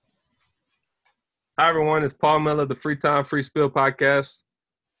Hi, everyone. It's Paul Miller, the Free Time Free Spill podcast.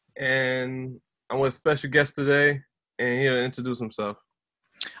 And I'm with a special guest today, and he'll introduce himself.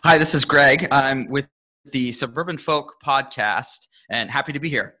 Hi, this is Greg. I'm with the Suburban Folk podcast and happy to be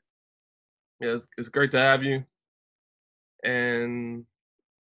here. Yeah, it's great to have you. And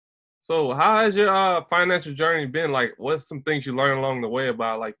so how has your financial journey been? Like, what's some things you learned along the way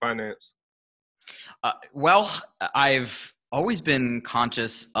about, like, finance? I've always been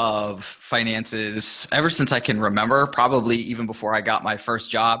conscious of finances ever since I can remember, probably even before I got my first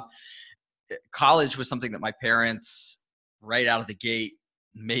job. College was something that my parents, right out of the gate,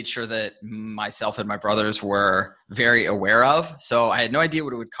 made sure that myself and my brothers were very aware of. So I had no idea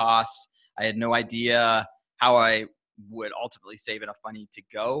what it would cost. I had no idea how I would ultimately save enough money to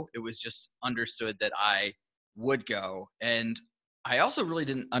go. It was just understood that I would go. And I also really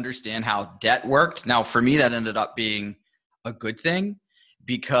didn't understand how debt worked. Now, for me, that ended up being a good thing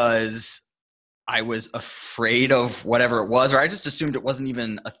because I was afraid of whatever it was, or I just assumed it wasn't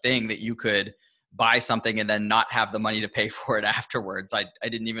even a thing that you could buy something and then not have the money to pay for it afterwards. I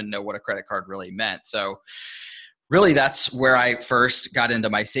didn't even know what a credit card really meant. So really that's where I first got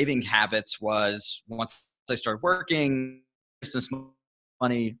into my saving habits, was once I started working, business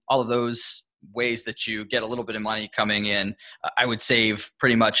money, all of those ways that you get a little bit of money coming in. I would save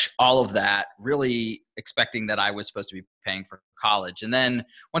pretty much all of that, really expecting that I was supposed to be paying for college. And then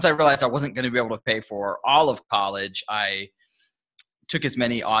once I realized I wasn't going to be able to pay for all of college, I took as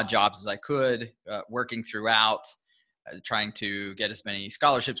many odd jobs as I could, working throughout, trying to get as many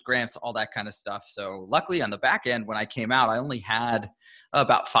scholarships, grants, all that kind of stuff. So luckily on the back end, when I came out, I only had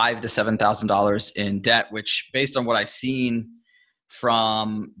about $5,000 to $7,000 in debt, which, based on what I've seen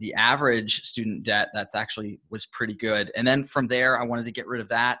from the average student debt, that's actually was pretty good. And then from there, I wanted to get rid of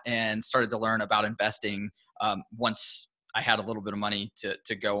that and started to learn about investing once I had a little bit of money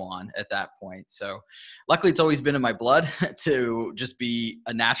to go on at that point. So luckily, it's always been in my blood to just be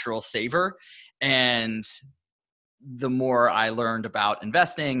a natural saver. And the more I learned about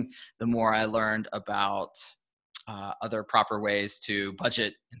investing, the more I learned about other proper ways to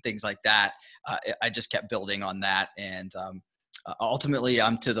budget and things like that. I just kept building on that. And ultimately,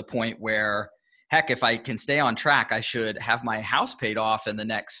 I'm to the point where, heck, if I can stay on track, I should have my house paid off in the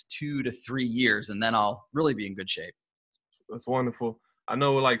next 2 to 3 years, and then I'll really be in good shape. That's wonderful. I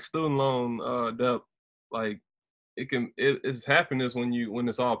know, like, student loan debt, like, it's happiness when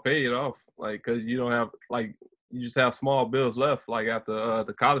it's all paid off, like, because you don't have, like, you just have small bills left, like, after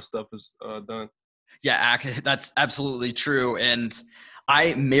the college stuff is done. Yeah, that's absolutely true. And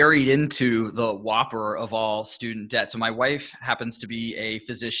I married into the whopper of all student debt. So my wife happens to be a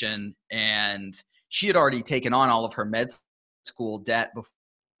physician, and she had already taken on all of her med school debt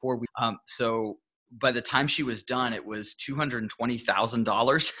before we. So by the time she was done, it was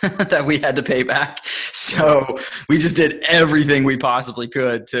 $220,000 that we had to pay back. So we just did everything we possibly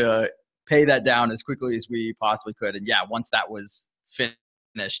could to pay that down as quickly as we possibly could. And yeah, once that was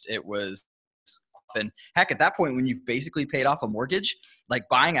finished, it was. And heck, at that point, when you've basically paid off a mortgage, like,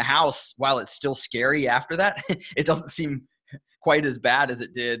 buying a house, while it's still scary after that, it doesn't seem quite as bad as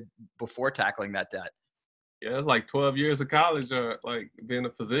it did before tackling that debt. Yeah, it's like 12 years of college, or like being a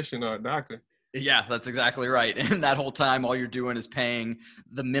physician or a doctor. Yeah, that's exactly right. And that whole time, all you're doing is paying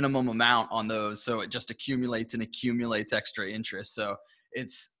the minimum amount on those. So it just accumulates and accumulates extra interest. So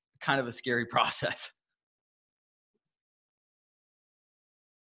it's kind of a scary process.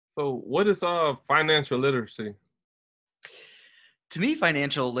 So what is financial literacy? To me,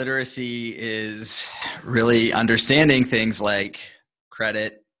 financial literacy is really understanding things like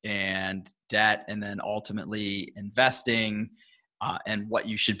credit and debt, and then ultimately investing, and what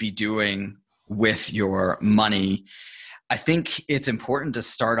you should be doing with your money. I think it's important to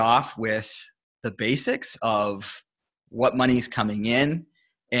start off with the basics of what money's coming in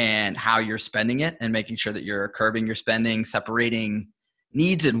and how you're spending it, and making sure that you're curbing your spending. Separating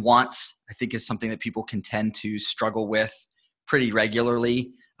needs and wants, I think, is something that people can tend to struggle with pretty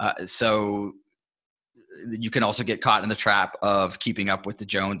regularly. So you can also get caught in the trap of keeping up with the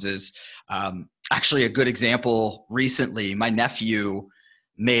Joneses. Actually, a good example recently, my nephew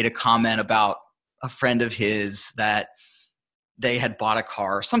made a comment about a friend of his that they had bought a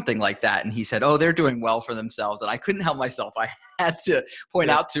car or something like that. And he said, "Oh, they're doing well for themselves." And I couldn't help myself. I had to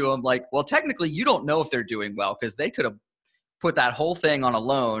point out to him, like, well, technically you don't know if they're doing well, because they could have put that whole thing on a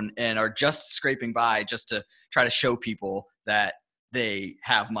loan and are just scraping by just to try to show people that they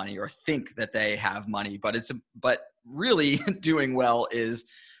have money, or think that they have money. But really doing well is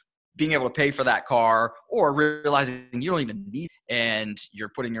being able to pay for that car, or realizing you don't even need it, and you're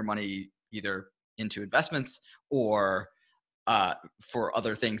putting your money either into investments or for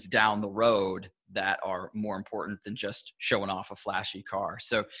other things down the road that are more important than just showing off a flashy car.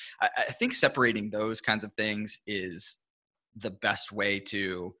 So I think separating those kinds of things is the best way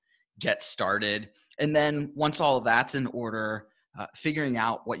to get started. And then once all of that's in order, figuring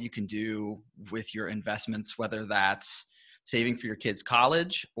out what you can do with your investments, whether that's saving for your kids'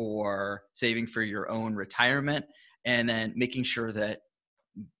 college or saving for your own retirement, and then making sure that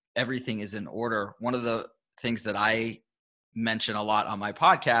everything is in order. One of the things that I mention a lot on my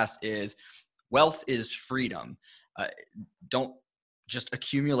podcast is wealth is freedom. Don't just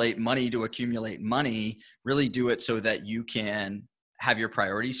accumulate money to accumulate money. Really do it so that you can have your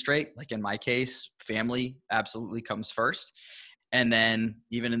priorities straight. Like in my case, family absolutely comes first. And then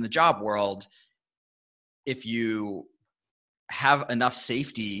even in the job world, if you have enough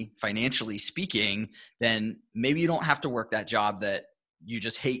safety, financially speaking, then maybe you don't have to work that job that you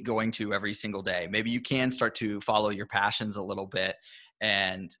just hate going to every single day. Maybe you can start to follow your passions a little bit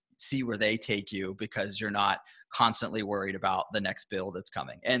and see where they take you, because you're not constantly worried about the next bill that's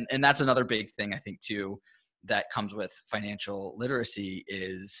coming. And that's another big thing I think too that comes with financial literacy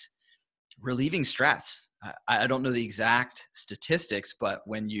is relieving stress. I don't know the exact statistics, but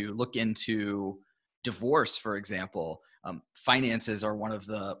when you look into divorce, for example, finances are one of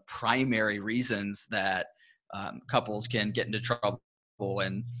the primary reasons that couples can get into trouble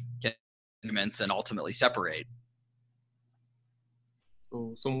and get arguments and ultimately separate.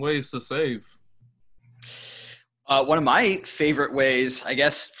 So some ways to save. One of my favorite ways, I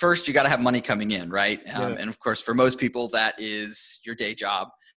guess, first you got to have money coming in, right? And of course, for most people, that is your day job.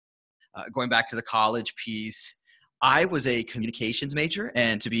 Going back to the college piece, I was a communications major,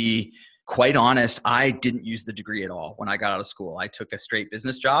 and to be quite honest, I didn't use the degree at all when I got out of school. I took a straight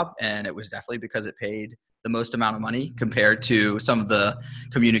business job, and it was definitely because it paid the most amount of money compared to some of the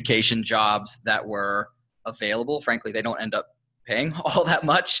communication jobs that were available. Frankly, they don't end up paying all that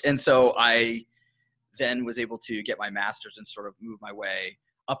much. And so I then was able to get my master's and sort of move my way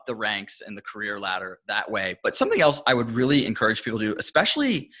up the ranks and the career ladder that way. But something else I would really encourage people to do,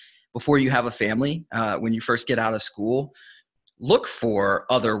 especially before you have a family, when you first get out of school, look for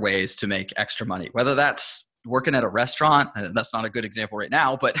other ways to make extra money, whether that's working at a restaurant. That's not a good example right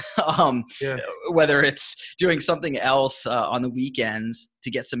now, but whether it's doing something else on the weekends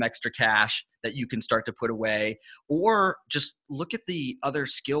to get some extra cash that you can start to put away, or just look at the other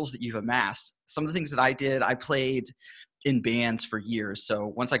skills that you've amassed. Some of the things that I did, I played in bands for years.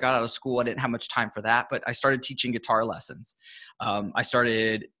 So once I got out of school, I didn't have much time for that, but I started teaching guitar lessons. I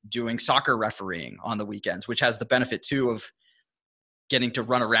started doing soccer refereeing on the weekends, which has the benefit too of getting to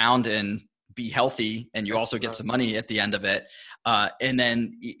run around and be healthy, and you also get some money at the end of it. And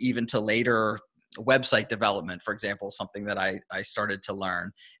then even to later, website development, for example, something that I started to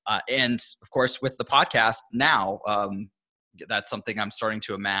learn. And of course, with the podcast now, that's something I'm starting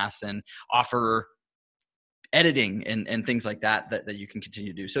to amass and offer editing and things like that you can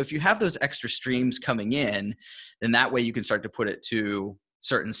continue to do. So if you have those extra streams coming in, then that way you can start to put it to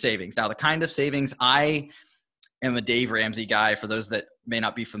certain savings. Now, the kind of savings, I am a Dave Ramsey guy. For those that may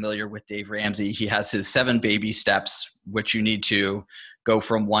not be familiar with Dave Ramsey, he has his 7 baby steps, which you need to go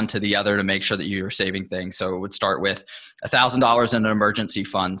from one to the other to make sure that you're saving things. So it would start with $1,000 in an emergency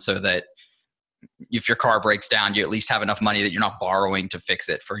fund, so that if your car breaks down, you at least have enough money that you're not borrowing to fix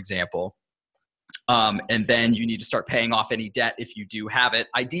it, for example. And then you need to start paying off any debt if you do have it.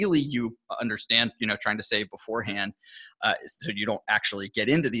 Ideally, you understand, trying to save beforehand, so you don't actually get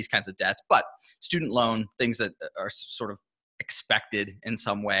into these kinds of debts. But student loan, things that are sort of expected in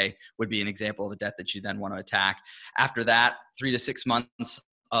some way, would be an example of a debt that you then want to attack. After that, 3 to 6 months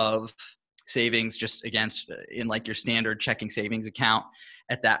of savings, just against in like your standard checking savings account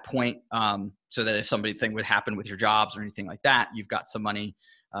at that point, so that if something would happen with your jobs or anything like that, you've got some money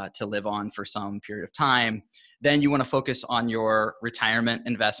to live on for some period of time. Then you want to focus on your retirement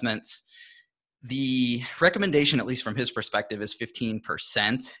investments. The recommendation, at least from his perspective, is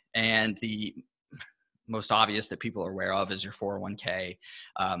 15%. And the most obvious that people are aware of is your 401k.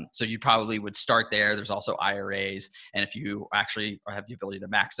 So you probably would start there. There's also IRAs. And if you actually have the ability to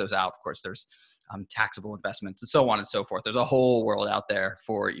max those out, of course, there's taxable investments and so on and so forth. There's a whole world out there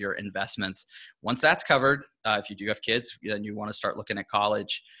for your investments. Once that's covered, if you do have kids, then you want to start looking at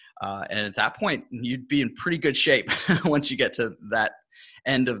college. And at that point, you'd be in pretty good shape once you get to that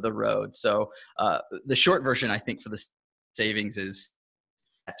end of the road. So the short version, I think, for the savings is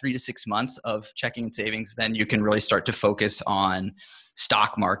 3 to 6 months of checking and savings. Then you can really start to focus on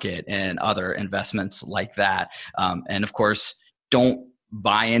stock market and other investments like that. And of course, don't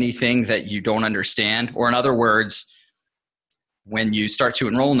buy anything that you don't understand, or in other words, when you start to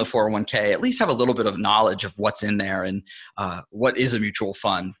enroll in the 401k, at least have a little bit of knowledge of what's in there and what is a mutual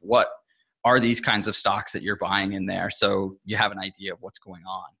fund, what are these kinds of stocks that you're buying in there, so you have an idea of what's going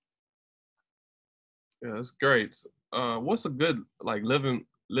on. Yeah, that's great. What's a good like living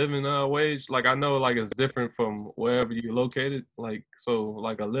wage? Like I know like it's different from wherever you're located. Like so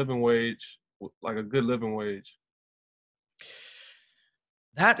like a living wage, like a good living wage.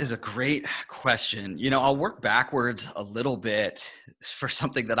 That is a great question. I'll work backwards a little bit for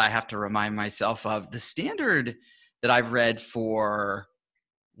something that I have to remind myself of. The standard that I've read for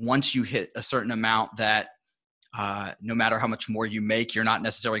once you hit a certain amount that no matter how much more you make, you're not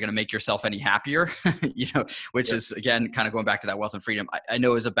necessarily going to make yourself any happier, which Yeah, is, again, kind of going back to that wealth and freedom. I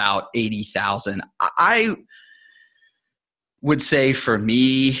know is about 80,000. I would say for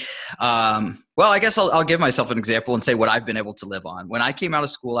me, well, I guess I'll give myself an example and say what I've been able to live on. When I came out of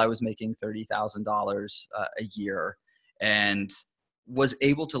school, I was making $30,000 a year and was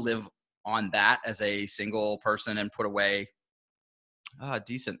able to live on that as a single person and put away a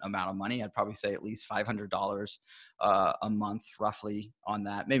decent amount of money. I'd probably say at least $500 a month, roughly, on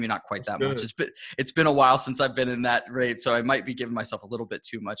that. Maybe not quite that's that much. good. It's been a while since I've been in that rate, so I might be giving myself a little bit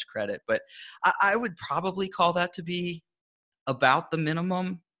too much credit. But I would probably call that to be about the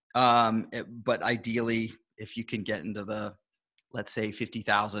minimum. But ideally, if you can get into the, let's say,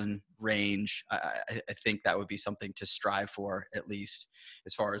 50,000 range, I think that would be something to strive for, at least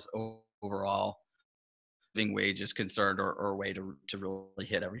as far as overall living wage is concerned, or a way to really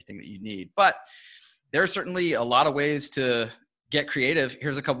hit everything that you need. But there are certainly a lot of ways to get creative.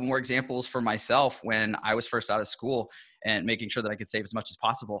 Here's a couple more examples for myself. When I was first out of school and making sure that I could save as much as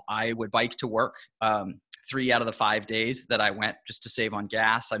possible, I would bike to work 3 out of the 5 days that I went, just to save on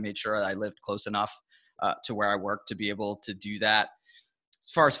gas. I made sure I lived close enough to where I worked to be able to do that. As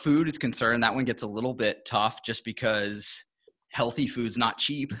far as food is concerned, that one gets a little bit tough just because healthy food's not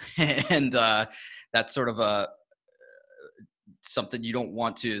cheap. And that's sort of something you don't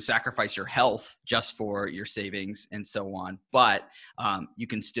want to sacrifice your health just for your savings and so on. But you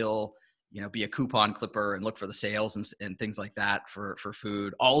can still, be a coupon clipper and look for the sales and things like that for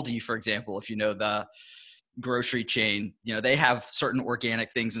food. Aldi, for example, if you know the grocery chain, they have certain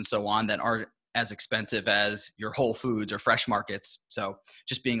organic things and so on that aren't as expensive as your Whole Foods or Fresh Markets. So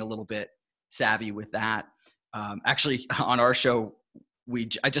just being a little bit savvy with that. Actually, on our show,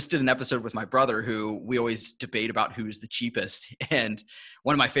 I just did an episode with my brother, who we always debate about who's the cheapest. And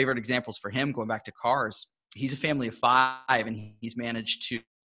one of my favorite examples for him, going back to cars, he's a family of 5 and he's managed to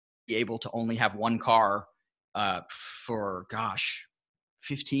be able to only have one car for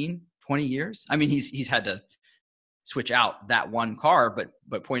 15, 20 years. I mean, he's had to switch out that one car,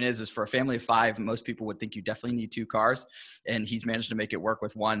 but point is for a family of 5, most people would think you definitely need 2 cars, and he's managed to make it work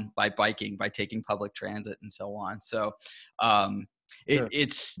with one by biking, by taking public transit and so on. So Yeah.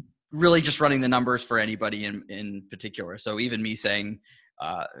 it's really just running the numbers for anybody in particular. So even me saying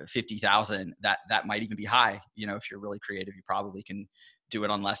 50,000, that might even be high. If you're really creative, you probably can do it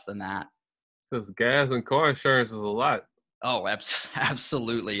on less than that. Because gas and car insurance is a lot. Oh,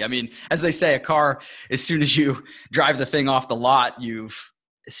 absolutely. I mean, as they say, a car, as soon as you drive the thing off the lot, you've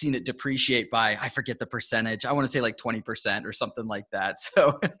seen it depreciate by, I forget the percentage. I want to say like 20% or something like that.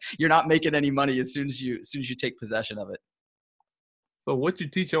 So you're not making any money as soon as you take possession of it. So what you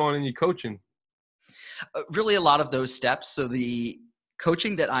teach on in your coaching? Really a lot of those steps. So the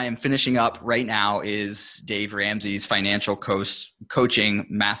coaching that I am finishing up right now is Dave Ramsey's financial coaching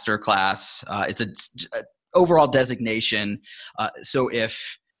masterclass. It's a overall designation. So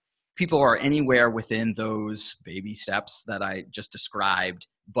if people are anywhere within those baby steps that I just described,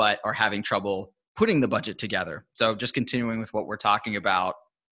 but are having trouble putting the budget together. So just continuing with what we're talking about,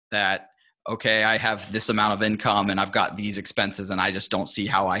 that, okay, I have this amount of income and I've got these expenses and I just don't see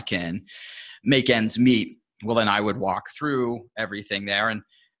how I can make ends meet. Well, then I would walk through everything there. And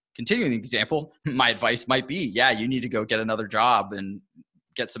continuing the example, my advice might be, yeah, you need to go get another job and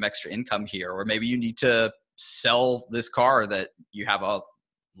get some extra income here. Or maybe you need to sell this car that you have a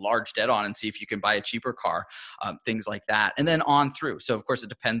large debt on and see if you can buy a cheaper car, things like that. And then on through. So of course it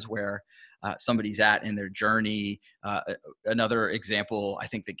depends where somebody's at in their journey. Another example I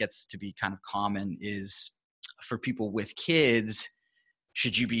think that gets to be kind of common is for people with kids.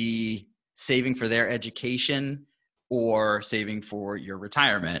 Should you be saving for their education or saving for your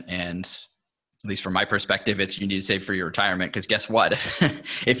retirement? And at least from my perspective, it's you need to save for your retirement, because guess what?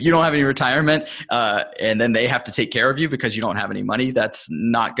 If you don't have any retirement and then they have to take care of you because you don't have any money, that's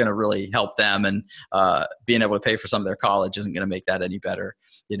not going to really help them. And being able to pay for some of their college isn't going to make that any better,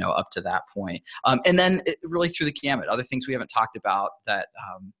 up to that point. And then really through the gamut, other things we haven't talked about that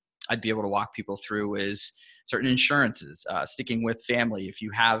I'd be able to walk people through is certain insurances, sticking with family. If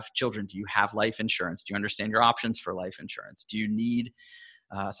you have children, do you have life insurance? Do you understand your options for life insurance? Do you need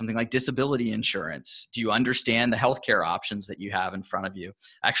something like disability insurance? Do you understand the healthcare options that you have in front of you?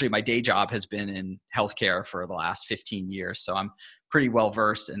 Actually, my day job has been in healthcare for the last 15 years, so I'm pretty well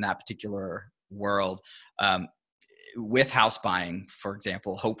versed in that particular world. With house buying, for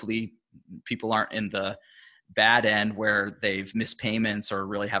example, hopefully people aren't in the bad end where they've missed payments or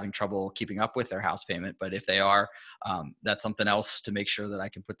really having trouble keeping up with their house payment. But if they are, that's something else to make sure that I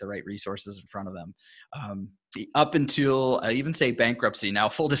can put the right resources in front of them. Up until I even say bankruptcy. Now,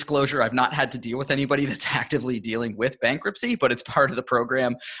 full disclosure, I've not had to deal with anybody that's actively dealing with bankruptcy, but it's part of the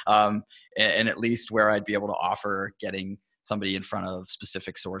program. And at least where I'd be able to offer getting somebody in front of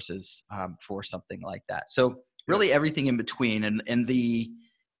specific sources for something like that. So really everything in between. And the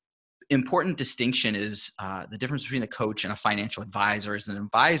important distinction is the difference between a coach and a financial advisor is an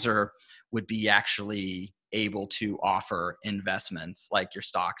advisor would be actually able to offer investments like your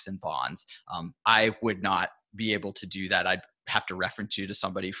stocks and bonds. I would not be able to do that. I'd have to reference you to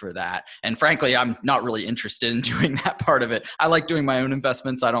somebody for that. And frankly, I'm not really interested in doing that part of it. I like doing my own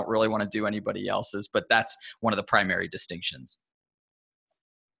investments. I don't really want to do anybody else's, but that's one of the primary distinctions.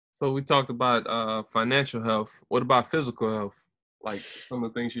 So we talked about financial health. What about physical health? Like some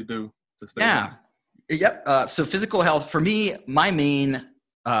of the things you do to stay healthy? Yep. So physical health for me, my main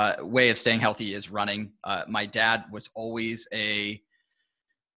way of staying healthy is running. My dad was always a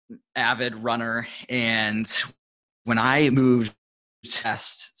avid runner, and when I moved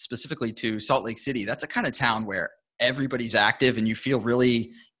specifically to Salt Lake City, that's a kind of town where everybody's active and you feel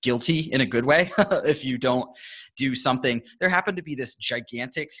really guilty in a good way if you don't do something. There happened to be this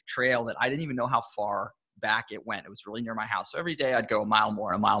gigantic trail that I didn't even know how far back it went. It was really near my house. So every day I'd go a mile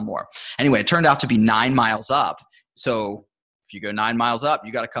more. Anyway, it turned out to be 9 miles up. So if you go 9 miles up,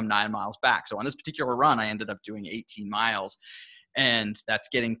 you got to come 9 miles back. So on this particular run, I ended up doing 18 miles. And that's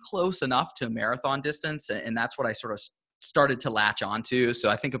getting close enough to marathon distance. And that's what I sort of started to latch onto. So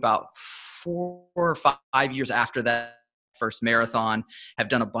I think about 4 or 5 years after that first marathon, have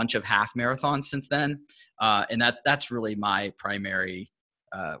done a bunch of half marathons since then. And that's really my primary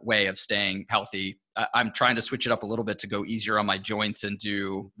way of staying healthy. I'm trying to switch it up a little bit to go easier on my joints and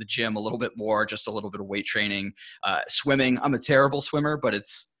do the gym a little bit more, just a little bit of weight training. Swimming, I'm a terrible swimmer, but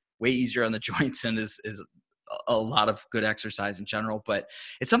it's way easier on the joints and is a lot of good exercise in general. But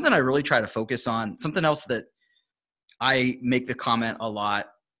it's something I really try to focus on. Something else that I make the comment a lot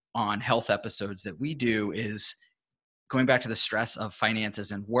on health episodes that we do is going back to the stress of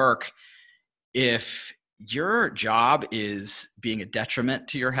finances and work. If your job is being a detriment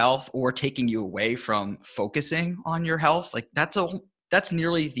to your health or taking you away from focusing on your health, like that's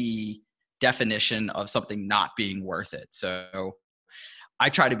nearly the definition of something not being worth it. So I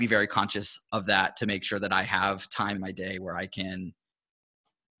try to be very conscious of that to make sure that I have time in my day where I can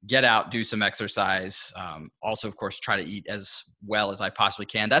get out, do some exercise. Also, of course, try to eat as well as I possibly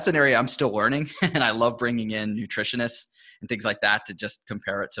can. That's an area I'm still learning, and I love bringing in nutritionists and things like that to just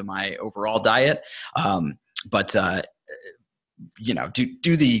compare it to my overall diet. But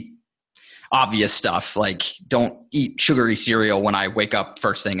do the obvious stuff, like don't eat sugary cereal when I wake up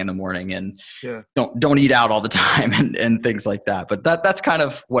first thing in the morning, and don't eat out all the time and things like that. But that's kind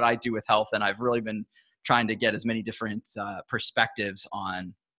of what I do with health, and I've really been trying to get as many different perspectives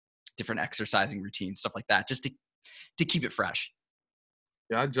on different exercising routines, stuff like that, just to keep it fresh.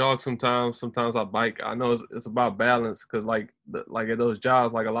 Yeah, I jog sometimes. Sometimes I bike. I know it's about balance because like at those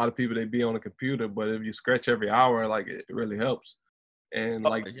jobs, like a lot of people they be on a computer, but if you stretch every hour, like it really helps. And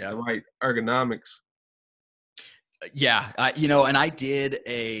like the right ergonomics. Yeah. And I did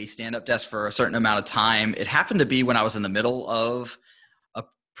a stand-up desk for a certain amount of time. It happened to be when I was in the middle of a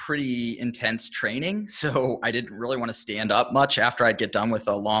pretty intense training. So I didn't really want to stand up much after I'd get done with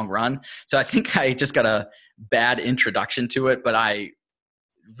a long run. So I think I just got a bad introduction to it, but I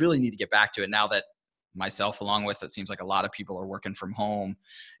really need to get back to it now that myself, along with it seems like a lot of people are working from home.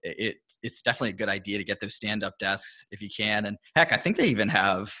 It's definitely a good idea to get those stand-up desks if you can. And heck, I think they even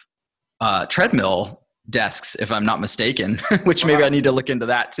have treadmill desks, if I'm not mistaken, which maybe I need to look into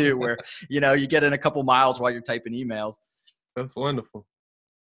that too, where, you get in a couple miles while you're typing emails. That's wonderful.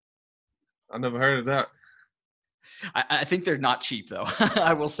 I never heard of that. I think they're not cheap though.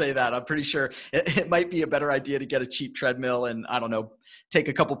 I will say that. I'm pretty sure it might be a better idea to get a cheap treadmill and, I don't know, take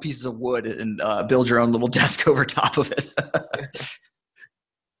a couple pieces of wood and build your own little desk over top of it.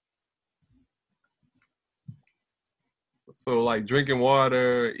 So like drinking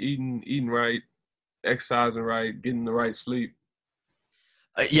water, eating right, exercising right, getting the right sleep.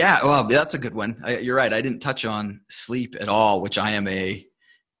 Yeah, well, that's a good one. You're right. I didn't touch on sleep at all, which I am a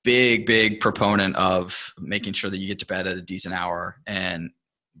big proponent of making sure that you get to bed at a decent hour and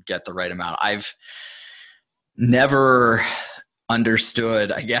get the right amount. I've never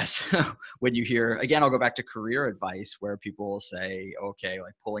understood, I guess, when you hear, again, I'll go back to career advice where people will say, okay,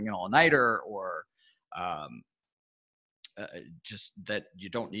 like pulling an all-nighter or just that you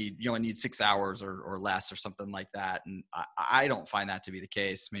only need 6 hours or less or something like that. And I don't find that to be the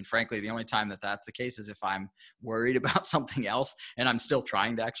case. I mean, frankly, the only time that that's the case is if I'm worried about something else and I'm still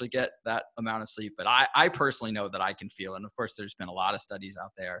trying to actually get that amount of sleep. But I personally know that I can feel, and of course, there's been a lot of studies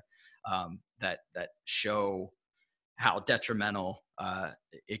out there that show how detrimental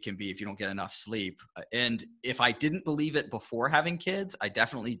it can be if you don't get enough sleep. And if I didn't believe it before having kids, I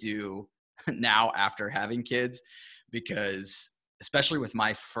definitely do now after having kids, because especially with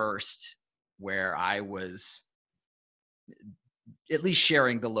my first, where I was at least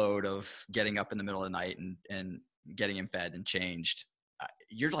sharing the load of getting up in the middle of the night and getting him fed and changed,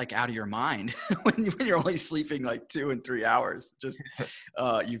 you're like out of your mind when you're only sleeping like 2 and 3 hours. Just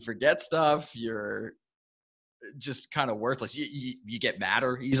you forget stuff. You're just kind of worthless. You get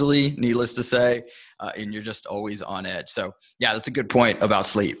madder easily, needless to say, and you're just always on edge. So yeah, that's a good point about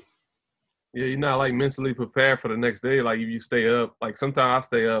sleep. Yeah, you're not like mentally prepared for the next day. Like if you stay up, like sometimes I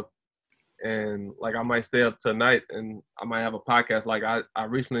stay up and like I might stay up tonight and I might have a podcast. Like I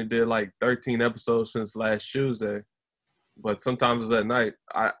recently did like 13 episodes since last Tuesday, but sometimes it's at night.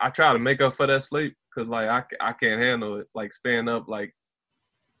 I try to make up for that sleep because like I can't handle it. Like staying up like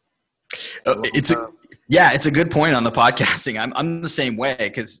a long time. It's a good point on the podcasting. I'm the same way,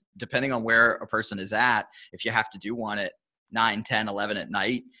 because depending on where a person is at, if you have to do one at 9, 10, 11 at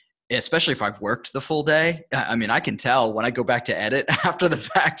night, especially if I've worked the full day, I mean, I can tell when I go back to edit after the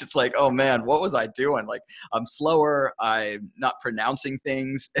fact, it's like, oh man, what was I doing? Like I'm slower. I'm not pronouncing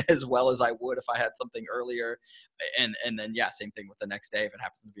things as well as I would if I had something earlier. And then, yeah, same thing with the next day, if it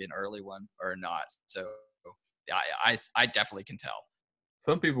happens to be an early one or not. So I definitely can tell.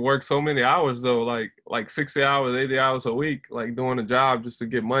 Some people work so many hours though, like 60 hours, 80 hours a week, like doing a job just to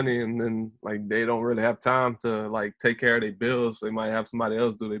get money, and then like they don't really have time to like take care of their bills. They might have somebody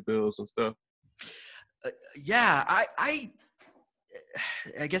else do their bills and stuff. Yeah, I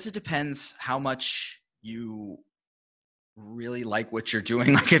guess it depends how much you really like what you're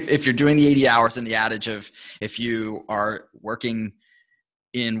doing. Like if you're doing the 80 hours in the adage of if you are working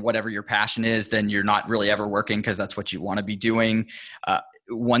in whatever your passion is, then you're not really ever working because that's what you want to be doing.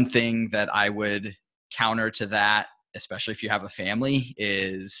 One thing that I would counter to that, especially if you have a family,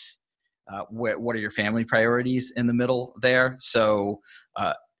 is what are your family priorities in the middle there? So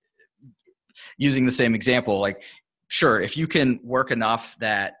using the same example, like, sure, if you can work enough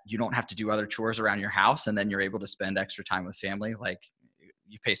that you don't have to do other chores around your house and then you're able to spend extra time with family, like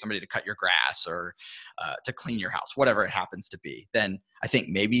you pay somebody to cut your grass or to clean your house, whatever it happens to be, then I think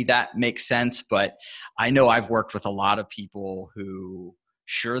maybe that makes sense. But I know I've worked with a lot of people who,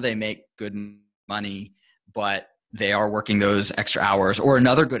 sure, they make good money, but they are working those extra hours. Or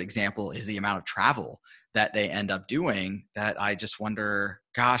another good example is the amount of travel that they end up doing, that I just wonder,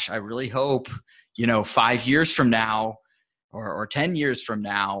 gosh, I really hope, 5 years from now or 10 years from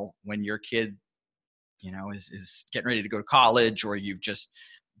now, when your kid, is getting ready to go to college, or you've just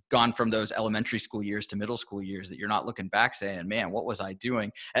gone from those elementary school years to middle school years, that you're not looking back saying, man, what was I doing?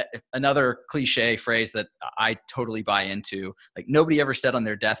 Another cliche phrase that I totally buy into, like nobody ever said on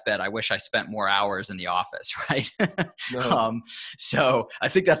their deathbed, I wish I spent more hours in the office, right? No. So I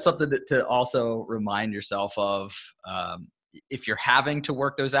think that's something to also remind yourself of. If you're having to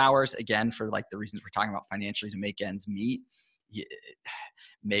work those hours, again, for like the reasons we're talking about financially, to make ends meet,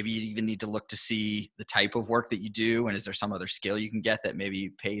 maybe you even need to look to see the type of work that you do, and is there some other skill you can get that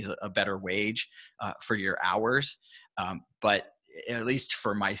maybe pays a better wage for your hours. But at least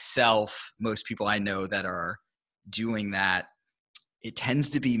for myself, most people I know that are doing that, it tends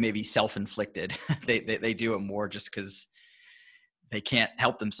to be maybe self-inflicted. They do it more just because they can't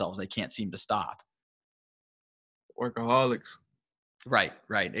help themselves. They can't seem to stop. Workaholics. Right,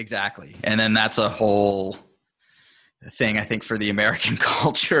 exactly. And then that's a whole thing, I think, for the American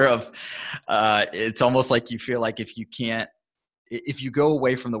culture of it's almost like you feel like if you go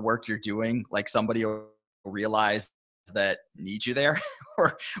away from the work you're doing, like somebody will realize that needs you there,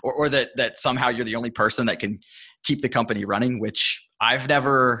 or that somehow you're the only person that can keep the company running, which I've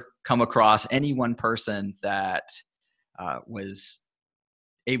never come across any one person that was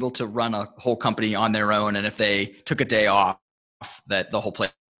able to run a whole company on their own, and if they took a day off, that the whole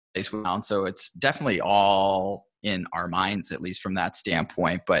place went down. So it's definitely all in our minds, at least from that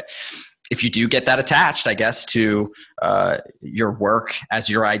standpoint. But if you do get that attached, I guess, to your work as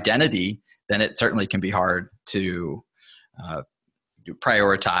your identity, then it certainly can be hard to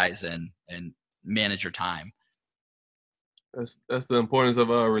prioritize and manage your time. That's the importance of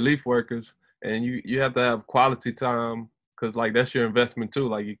relief workers, and you have to have quality time because like that's your investment too.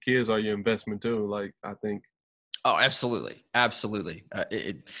 Like your kids are your investment too. Like I think. Oh, absolutely, absolutely.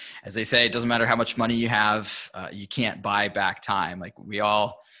 As they say, it doesn't matter how much money you have, you can't buy back time. Like we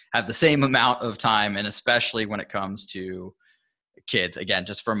all have the same amount of time, and especially when it comes to kids. Again,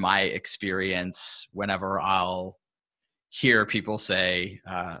 just from my experience, whenever I'll hear people say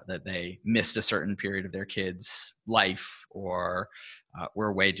that they missed a certain period of their kid's life or were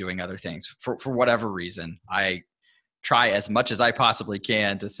away doing other things for whatever reason, I try as much as I possibly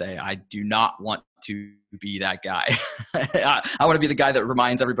can to say, I do not want to be that guy. I want to be the guy that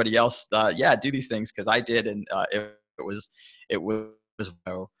reminds everybody else, yeah, do these things because I did. And it was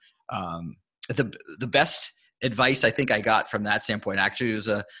the best advice I think I got from that standpoint. Actually, it was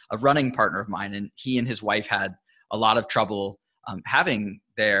a running partner of mine, and he and his wife had a lot of trouble having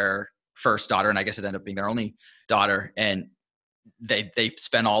their first daughter, and I guess it ended up being their only daughter. And they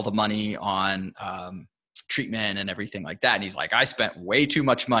spent all the money on treatment and everything like that. And he's like, I spent way too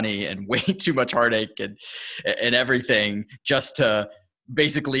much money and way too much heartache and everything just to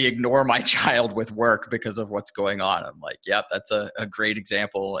basically ignore my child with work because of what's going on. I'm like, yep, that's a great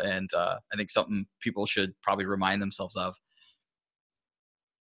example. And I think something people should probably remind themselves of.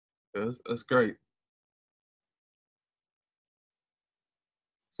 That's great.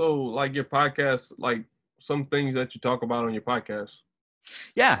 So like your podcast, like some things that you talk about on your podcast.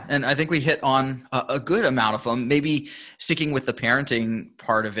 Yeah. And I think we hit on a good amount of them, maybe sticking with the parenting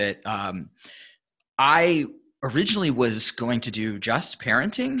part of it. I originally was going to do just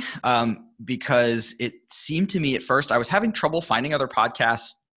parenting because it seemed to me at first I was having trouble finding other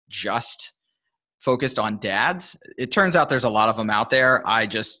podcasts just focused on dads. It turns out there's a lot of them out there. I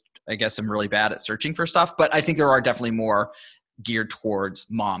guess I'm really bad at searching for stuff, but I think there are definitely more geared towards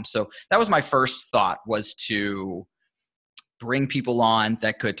moms. So that was my first thought, was to bring people on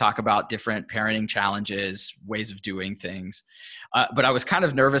that could talk about different parenting challenges, ways of doing things. But I was kind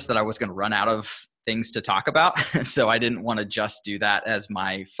of nervous that I was going to run out of things to talk about. So I didn't want to just do that as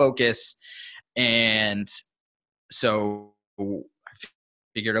my focus. And so I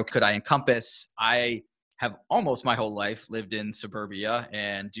figured, oh, could I encompass? I have almost my whole life lived in suburbia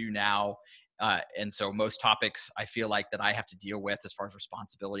and do now. And so most topics I feel like that I have to deal with as far as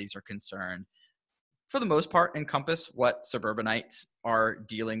responsibilities are concerned, for the most part, encompass what suburbanites are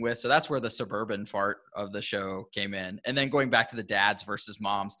dealing with. So that's where the suburban part of the show came in. And then going back to the dads versus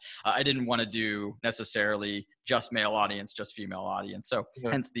moms, I didn't want to do necessarily just male audience, just female audience. So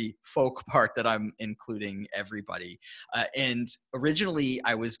hence the folk part that I'm including everybody. And originally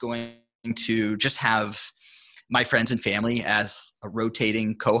I was going to just have my friends and family as a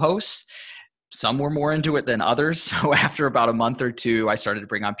rotating co-host. Some were more into it than others. So after about a month or two, I started to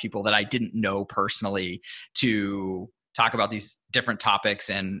bring on people that I didn't know personally to talk about these different topics,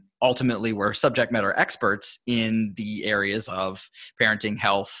 and ultimately were subject matter experts in the areas of parenting,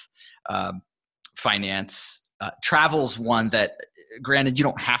 health, finance. Travel's one that, granted, you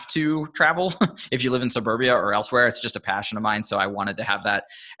don't have to travel if you live in suburbia or elsewhere. It's just a passion of mine. So I wanted to have that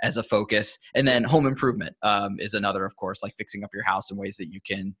as a focus. And then home improvement is another, of course, like fixing up your house and ways that you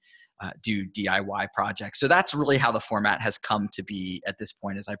can do DIY projects. So that's really how the format has come to be at this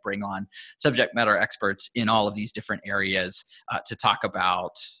point, as I bring on subject matter experts in all of these different areas to talk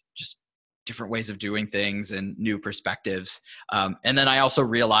about just different ways of doing things and new perspectives. And then I also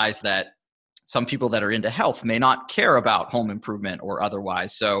realized that some people that are into health may not care about home improvement or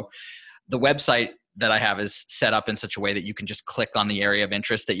otherwise. So the website that I have is set up in such a way that you can just click on the area of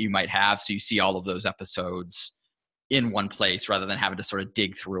interest that you might have. So you see all of those episodes in one place rather than having to sort of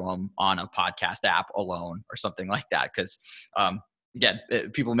dig through them on a podcast app alone or something like that. Because again,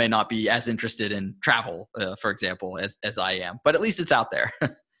 people may not be as interested in travel, for example, as I am, but at least it's out there.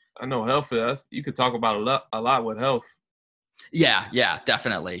 I know health is, you could talk about a lot with health. Yeah,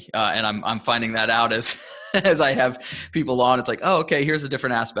 definitely. And I'm finding that out as as I have people on. It's like, oh, okay, here's a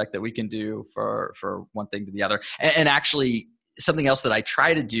different aspect that we can do for one thing to the other. And actually, something else that I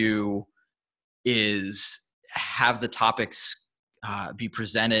try to do is have the topics be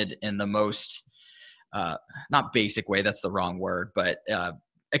presented in the most not basic way, that's the wrong word, but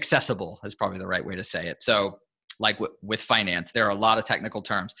accessible is probably the right way to say it. So like with finance, there are a lot of technical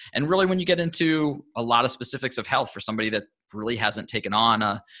terms. And really when you get into a lot of specifics of health for somebody that really hasn't taken on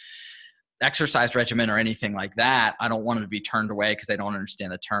a exercise regimen or anything like that, I don't want them to be turned away because they don't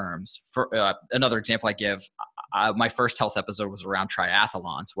understand the terms. For another example I give, my first health episode was around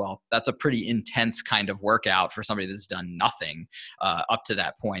triathlons. Well, that's a pretty intense kind of workout for somebody that's done nothing up to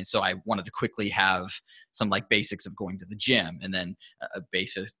that point. So I wanted to quickly have some like basics of going to the gym, and then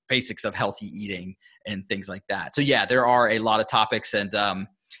basics of healthy eating and things like that. So yeah, there are a lot of topics, and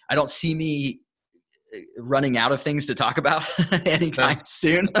I don't see me running out of things to talk about anytime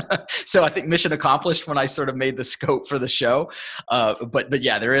soon. So I think mission accomplished when I sort of made the scope for the show. But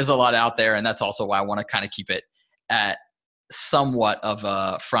yeah, there is a lot out there, and that's also why I want to kind of keep it at somewhat of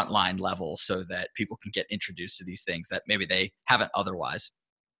a frontline level so that people can get introduced to these things that maybe they haven't otherwise.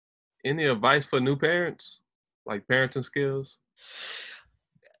 Any advice for new parents, like parenting skills?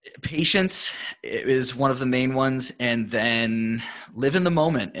 Patience is one of the main ones, and then live in the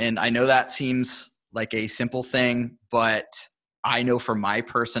moment. And I know that seems like a simple thing, but I know for my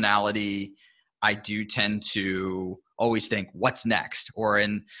personality, I do tend to always think, what's next? Or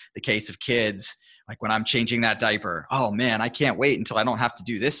in the case of kids, like when I'm changing that diaper, oh man, I can't wait until I don't have to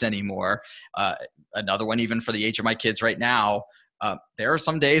do this anymore. Another one, even for the age of my kids right now, there are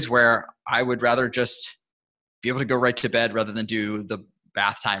some days where I would rather just be able to go right to bed rather than do the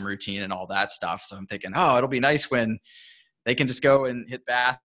bath time routine and all that stuff. So I'm thinking, oh, it'll be nice when they can just go and hit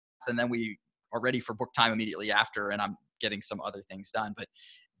bath, and then we are ready for book time immediately after, and I'm getting some other things done. But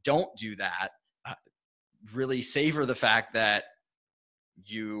don't do that. Really savor the fact that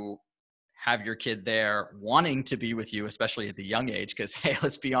you have your kid there wanting to be with you, especially at the young age. Because, hey,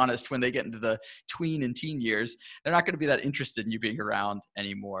 let's be honest, when they get into the tween and teen years, they're not going to be that interested in you being around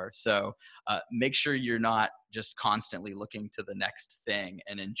anymore. So make sure you're not just constantly looking to the next thing,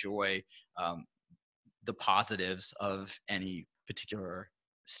 and enjoy the positives of any particular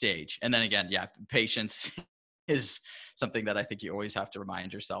stage. And then again, yeah, patience is something that I think you always have to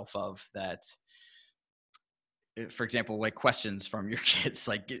remind yourself of, that for example, like questions from your kids,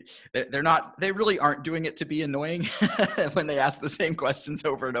 like they really aren't doing it to be annoying when they ask the same questions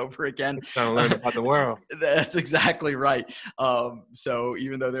over and over again. Trying to learn about the world. That's exactly right. So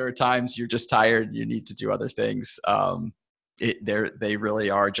even though there are times you're just tired, you need to do other things. They really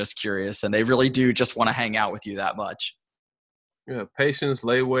are just curious, and they really do just want to hang out with you that much. Yeah, patience,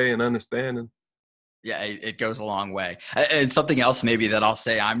 layway, and understanding. Yeah, it goes a long way. And something else maybe that I'll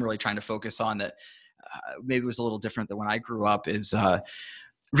say I'm really trying to focus on that maybe was a little different than when I grew up is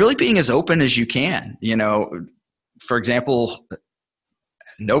really being as open as you can. You know, for example,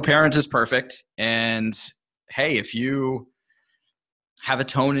 no parent is perfect. And hey, if you have a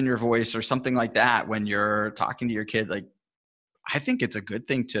tone in your voice or something like that when you're talking to your kid, like, I think it's a good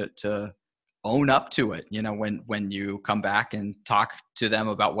thing to own up to it, you know, when you come back and talk to them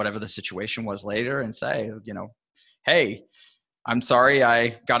about whatever the situation was later, and say, you know, hey, I'm sorry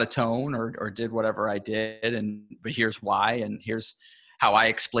I got a tone or did whatever I did, but here's why, and here's how I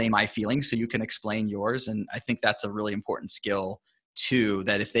explain my feelings so you can explain yours. And I think that's a really important skill too,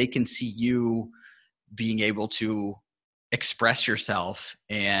 that if they can see you being able to express yourself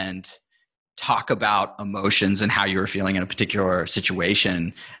and talk about emotions and how you were feeling in a particular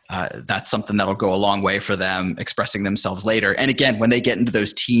situation, that's something that'll go a long way for them expressing themselves later. And again, when they get into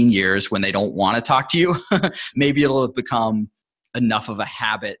those teen years, when they don't want to talk to you, maybe it'll become enough of a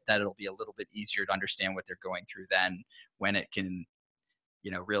habit that it'll be a little bit easier to understand what they're going through then, when it can,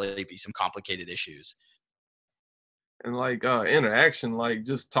 you know, really be some complicated issues. And like interaction, like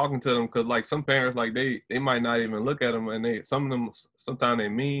just talking to them, because like some parents, like they might not even look at them, and some of them sometimes they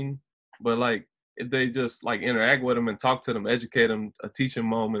mean, but like if they just like interact with them and talk to them, educate them, a teaching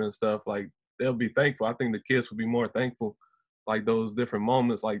moment and stuff, like they'll be thankful. I think the kids will be more thankful, like those different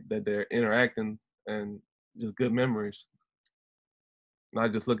moments, like that they're interacting, and just good memories,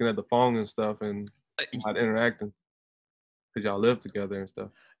 not just looking at the phone and stuff and not interacting because y'all live together and stuff.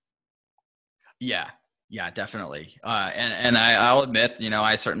 Yeah, definitely. And I'll admit, you know,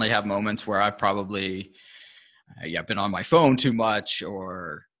 I certainly have moments where I've probably been on my phone too much,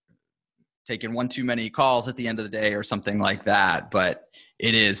 or taken one too many calls at the end of the day or something like that. But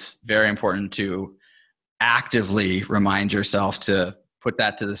it is very important to actively remind yourself to put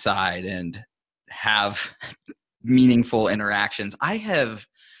that to the side and have meaningful interactions. I have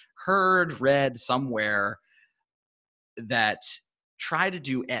read somewhere that try to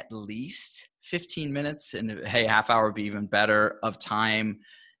do at least 15 minutes, and hey, half hour would be even better, of time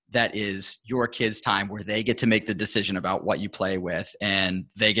that is your kids' time, where they get to make the decision about what you play with, and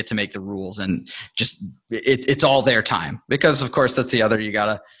they get to make the rules, and just it's all their time. Because of course, that's the other, you got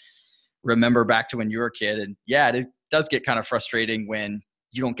to remember back to when you were a kid. And yeah, it does get kind of frustrating when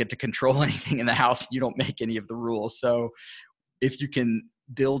you don't get to control anything in the house. You don't make any of the rules. So if you can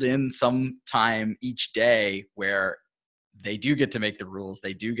build in some time each day where they do get to make the rules.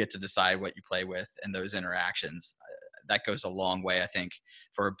 They do get to decide what you play with, and those interactions, that goes a long way, I think,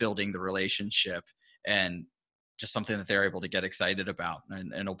 for building the relationship and just something that they're able to get excited about,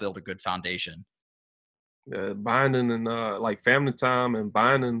 and it'll build a good foundation. Binding and like family time and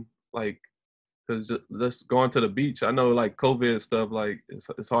binding, like because just going to the beach. I know like COVID stuff, like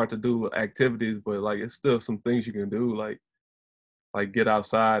it's hard to do activities, but like it's still some things you can do, like get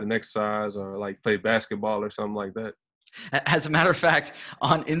outside and exercise or like play basketball or something like that. As a matter of fact,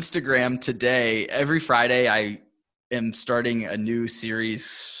 on Instagram today, every Friday, I am starting a new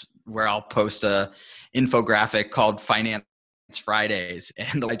series where I'll post a infographic called Finance Fridays.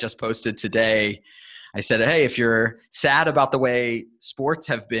 And I just posted today, I said, hey, if you're sad about the way sports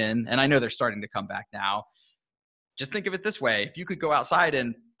have been, and I know they're starting to come back now, just think of it this way. If you could go outside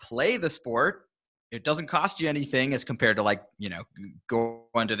and play the sport, it doesn't cost you anything as compared to, like,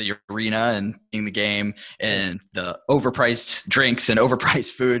 going to the arena and playing the game and the overpriced drinks and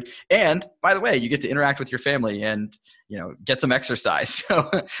overpriced food. And by the way, you get to interact with your family and, get some exercise. So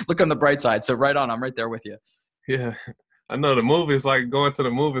look on the bright side. So right on, I'm right there with you. Yeah. I know the movies, like going to the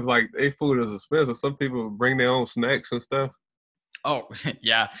movies, like their food is expensive. Some people bring their own snacks and stuff. Oh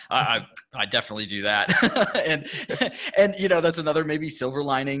yeah, I definitely do that. and that's another maybe silver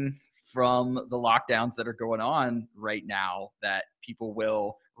lining from the lockdowns that are going on right now, that people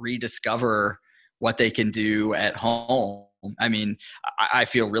will rediscover what they can do at home. I mean, I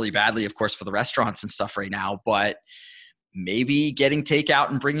feel really badly, of course, for the restaurants and stuff right now, but maybe getting takeout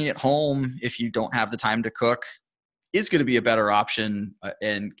and bringing it home if you don't have the time to cook is going to be a better option,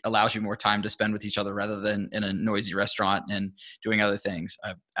 and allows you more time to spend with each other rather than in a noisy restaurant and doing other things.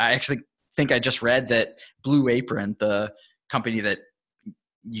 I actually think I just read that Blue Apron, the company that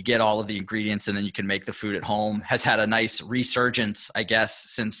you get all of the ingredients and then you can make the food at home, has had a nice resurgence, I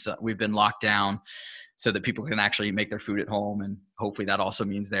guess, since we've been locked down, so that people can actually make their food at home. And hopefully that also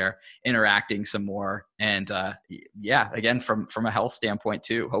means they're interacting some more. And again, from a health standpoint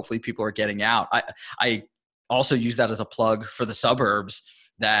too, hopefully people are getting out. I also use that as a plug for the suburbs,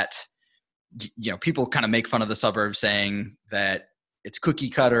 that, people kind of make fun of the suburbs saying that it's cookie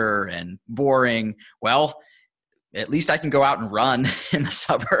cutter and boring. Well, at least I can go out and run in the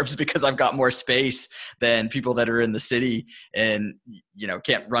suburbs because I've got more space than people that are in the city and,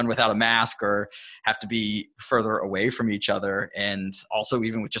 can't run without a mask or have to be further away from each other. And also,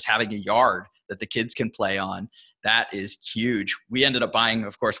 even with just having a yard that the kids can play on, that is huge. We ended up buying,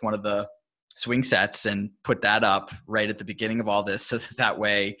 of course, one of the swing sets and put that up right at the beginning of all this, so that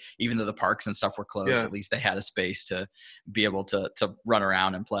way, even though the parks and stuff were closed, at least they had a space to be able to run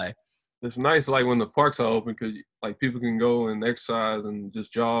around and play. It's nice, like when the parks are open, because like people can go and exercise and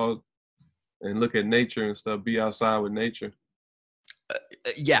just jog and look at nature and stuff, be outside with nature.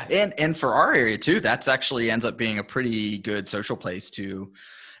 Yeah, and for our area too, that's actually ends up being a pretty good social place to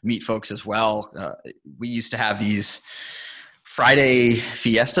meet folks as well. We used to have these Friday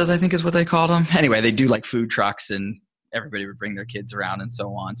fiestas, I think is what they called them. Anyway, they do like food trucks, and everybody would bring their kids around and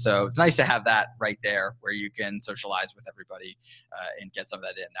so on. So it's nice to have that right there where you can socialize with everybody and get some of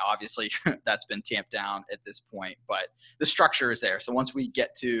that in. Now, obviously, that's been tamped down at this point, but the structure is there. So once we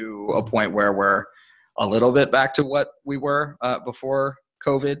get to a point where we're a little bit back to what we were before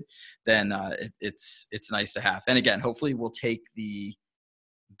COVID, then it's nice to have. And again, hopefully we'll take the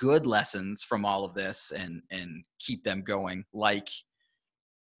good lessons from all of this and keep them going, like,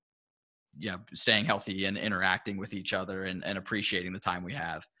 staying healthy and interacting with each other and appreciating the time we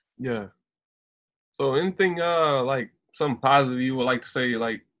have. Yeah. So anything like something positive you would like to say,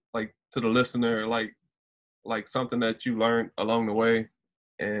 like to the listener, like something that you learned along the way,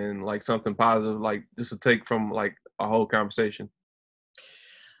 and like something positive, like just to take from like a whole conversation?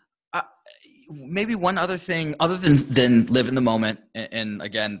 Uh, Maybe one other thing other than live in the moment. And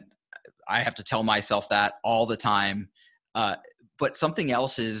again, I have to tell myself that all the time. But something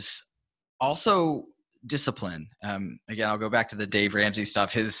else is also discipline. Again, I'll go back to the Dave Ramsey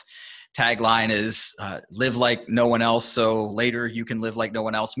stuff. His tagline is live like no one else, so later you can live like no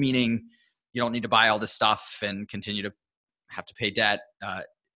one else, meaning you don't need to buy all this stuff and continue to have to pay debt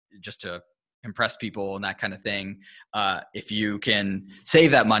just to impress people and that kind of thing. If you can save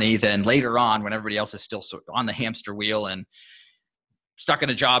that money, then later on, when everybody else is still on the hamster wheel and stuck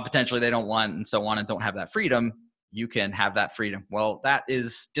in a job potentially they don't want and so on, and don't have that freedom, you can have that freedom. Well, that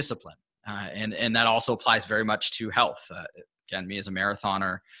is discipline. And that also applies very much to health. Again, me as a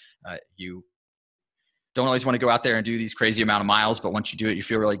marathoner, you don't always want to go out there and do these crazy amount of miles, but once you do it, you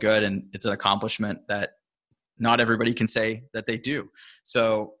feel really good. And it's an accomplishment that not everybody can say that they do.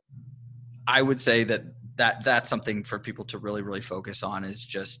 So I would say that's something for people to really, really focus on, is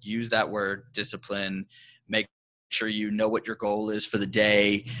just use that word discipline, make sure you know what your goal is for the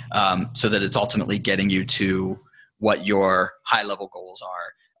day, so that it's ultimately getting you to what your high level goals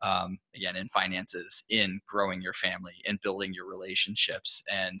are. Again, in finances, in growing your family, in building your relationships.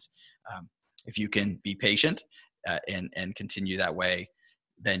 And if you can be patient and continue that way,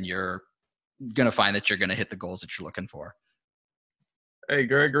 then you're going to find that you're going to hit the goals that you're looking for. Hey,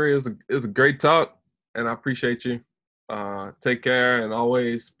 Gregory, it was a great talk, and I appreciate you. Take care, and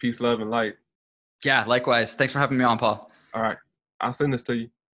always peace, love, and light. Yeah, likewise. Thanks for having me on, Paul. All right. I'll send this to you.